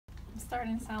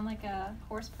starting to sound like a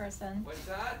horse person. What's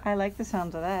that? I like the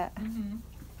sounds of that. Mm-hmm.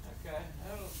 Okay.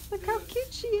 Look how cute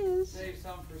she is. Save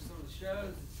some for some of the shows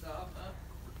and stuff, huh?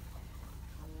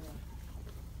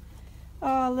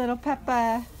 Oh, little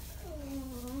Peppa.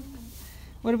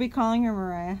 What are we calling her,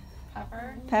 Mariah?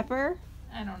 Pepper? Pepper?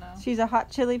 I don't know. She's a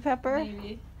hot chili pepper?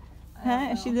 Maybe. I Huh? don't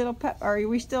know. Is she little Pepper? Are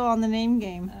we still on the name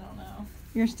game? I don't know.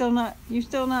 You're still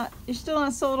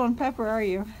not sold on Pepper, are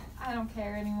you? I don't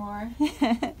care anymore.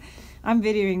 I'm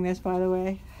videoing this, by the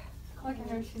way. Look at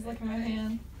her. She's licking my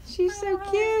hand. She's so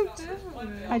cute.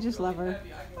 I just love her.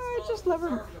 I just love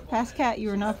her. Past Cat,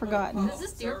 you are not forgotten. Is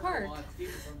this Deer Park?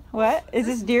 What? Is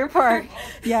this Deer Park?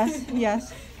 Yes,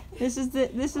 yes. This is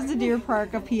the Deer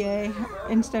Park of PA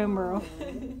in Stoneboro.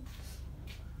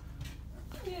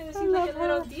 Yeah, she's I like love a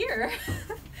little her. deer.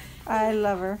 I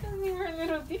love her. I mean, we're a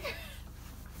little deer.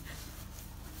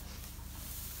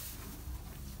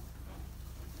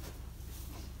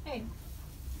 Hey.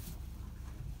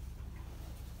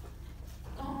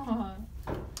 Oh.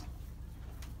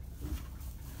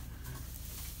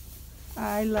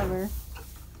 I love her.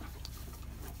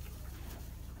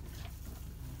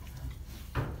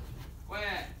 Quit.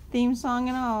 Theme song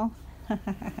and all.